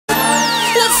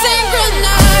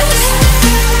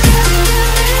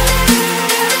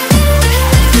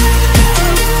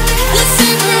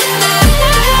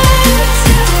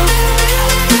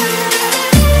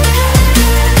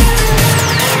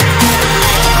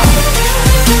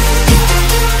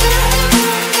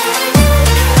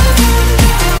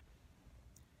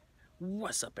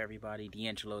What's up, everybody?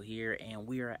 DeAngelo here, and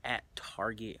we are at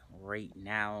Target right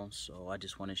now. So I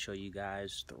just want to show you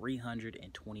guys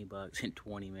 $320 in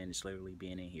 20 minutes literally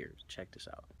being in here. Check this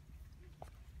out.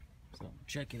 So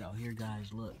check it out here,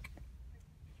 guys. Look,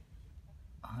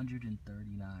 $139.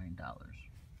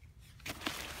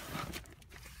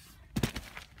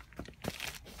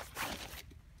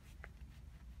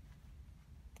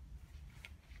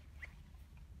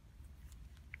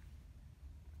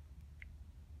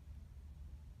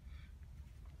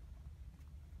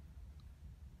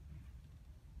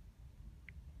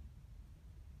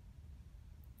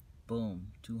 Boom,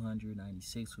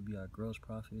 296 will be our gross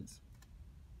profits.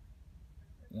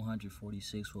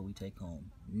 146 what we take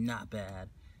home. Not bad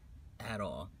at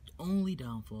all. The only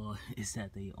downfall is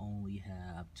that they only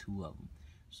have 2 of them.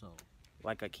 So,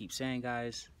 like I keep saying,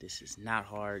 guys, this is not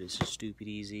hard. This is stupid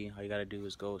easy. All you gotta do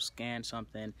is go scan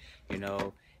something,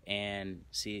 and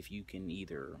see if you can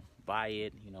either buy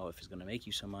it, if it's gonna make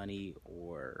you some money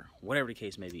or whatever the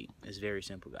case may be. It's very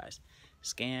simple, guys.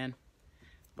 Scan,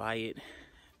 buy it,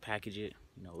 package it,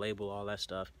 label all that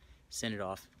stuff, send it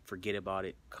off, forget about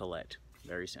it, collect.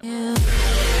 Very simple.